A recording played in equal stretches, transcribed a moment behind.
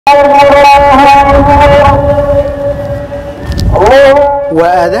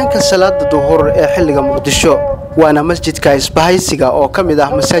وآذانك صلاة الظهر حلق مقدشو وأنا مسجد كايسبهايسيغا أو كميدا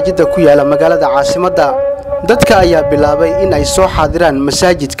مساجدة كويالا مغالada عاصمada dadka ayaa bilaabay in ay soo xaadiraan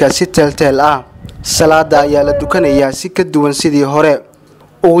masaajidka si teel salaada ayaa la dukanayaa si ka duwan sidii hore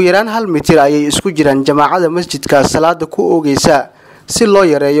ugu yaraan 1 mitir ayay isku jiraan jamaacada masjidka salaada ku oogaysa si loo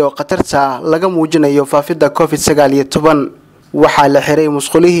yareeyo qatarta laga muujinayo faafida COVID-19 waxa la xiray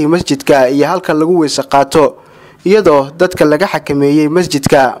musqulihii masjidka iyo halka lagu weysa qaato iyadoo dadka laga xakameeyay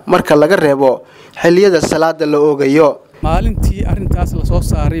masjidka marka laga reebo xilliyada salaada la oogayo maalintii arintaas la soo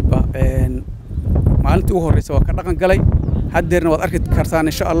saaray maalintii ugu horreysay waa ka dhaqan galay hadeerna waad arki kartaan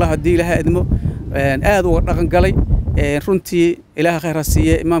insha Allah hadii Ilaahay idmo aad uga dhaqan galay runtii Ilaahay khayr ha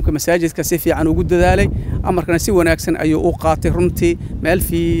siiyo imaamka masaajidka si fiican ugu dadaalay amarkana si wanaagsan ayuu u qaatay runtii meel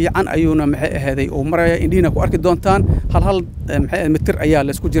fiican ayuuna maxay ahaday oo maraya indhiina ku arki doontaan hal maxay mitir ayaa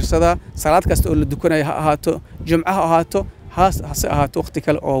la isku jirsadaa salaad kasta oo la dukanayo ha ahaato jumcaha ahaato hase ahaato waqti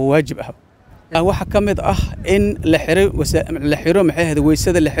kale oo waajib ah waxa kamid ah in la xiro maxay ahaday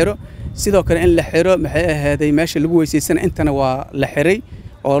weysada la xiro sidoo kale in la xiro maxay ahaday meesha lagu weysaysan intana waa la xiray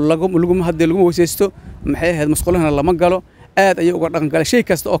oo lagu weysaysto maxay ahayd musqulahana lama galo aad ay uga dhaqan galay shay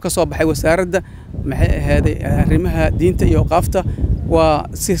kasta oo ka soo baxay wasaaradda maxay ahaday arrimaha diinta iyo qaafta waa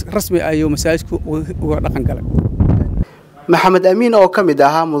si rasmi ah ayuu masaajidku uga dhaqan galay maxamed amiin oo kamid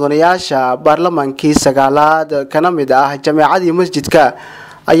ah mudanayaasha baarlamaankii sagaalaad kana mid ah jamaacadii masjidka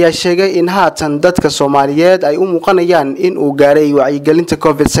ayaa sheegay in haatan dadka Soomaaliyeed ay u muuqanayaan in uu gaaray wacyigelinta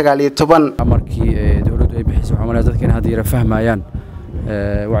COVID-19 markii dawladdu ay bixisay waxaan dadka in hadda fahmayaan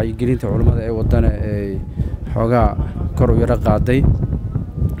wacyigelinta culimada ee wadana ay xogaa kor u yara qaaday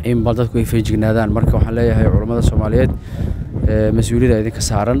in dadku ay feejignaadaan marka waxaan leeyahay culimada Soomaaliyeed mas'uuliyadda idinka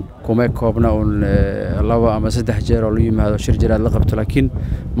saaran kuma koobna laba ama 3 jeer oo la yimaado shir jiraad la qabto laakiin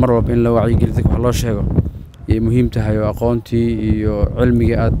mar walba in la wacyigelinta wax loo sheego muhiim tahay oo aqoontii iyo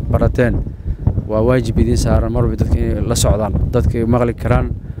cilmiga aad barateen waa waajib idin saaran mar walba dadka in la socdaan dadka maqli karaan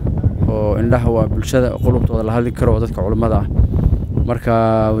oo indhaha waa bulshada qulubtooda la hadli karo dadka culimada ah marka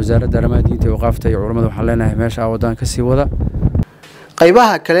wasaaradda arrimaha diinta iyo qaafta iyo culimada waxaan leenahay meesha wadaan ka sii wada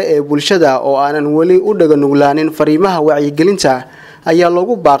qaybaha kale ee bulshada oo aanan wali u dhaganugulaanin fariimaha wacyigelinta ayaa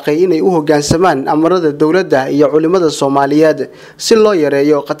loogu baaqay inay u hoggaansamaan amarada dawladda iyo culimada Soomaaliyeed si loo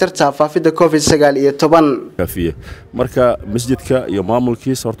yareeyo qatarta faafida COVID-19 marka masjidka iyo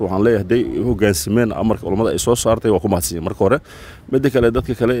maamulkiisa horta waxaan leeyahay hoggaansameen amarka culimada ay soo saartay waa ku mahadsan marka hore mid kale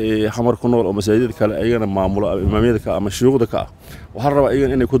dadka kale ee xamar ku nool oo masaajidda kale ayagana maamulo imaamiyada ka ama shuyuukhda ka waxaan rabaa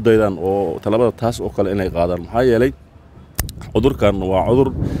ayagana inay ku daydaan oo talabada taas oo kale inay qaadaan maxaa yeelay cudurkan waa cudur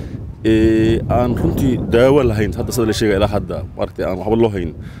aan runtii daawo lahayn hadda sida la sheegay ilaa hadda markii aan waxba loo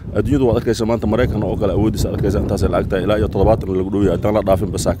hayn adduunyadu waa arkaysa maanta Mareykan oo kale awoodiisa arkaysa intaas lacagta ilaa iyo 70 lagu dhawiyay hadaan la dhaafin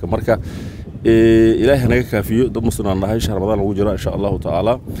basaaka marka Ilaahay naga kaafiyo dad muslimaan nahay shahr Ramadan lagu jiro insha Allah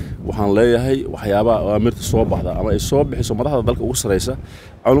taala waxaan leeyahay waxyaabo amirta soo baxda ama ay soo bixiso madaxda dalka ugu sareysa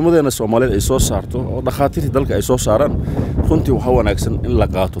culimadeena Soomaaliyeed ay soo saarto oo dhaqaatiirta dalka ay soo saaraan runtii waxa wanaagsan in la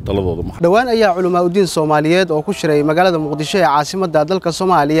qaato taladooda dhawaan ayaa culimada diin Soomaaliyeed oo ku shiray magaalada Muqdisho ee caasimadda dalka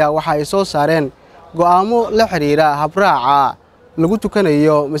Soomaaliya waxa ay soo saareen go'aamo la xiriira Habraaca lagu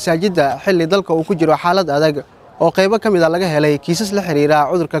tukanayo masaajidda xilli dalka uu ku jiro xaalad adag oo qaybo kamid ah laga helay kiisas la xiriira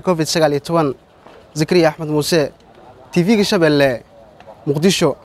cudurka COVID-19 Zakariya Ahmed Muuse TV-ga Shabelle Muqdisho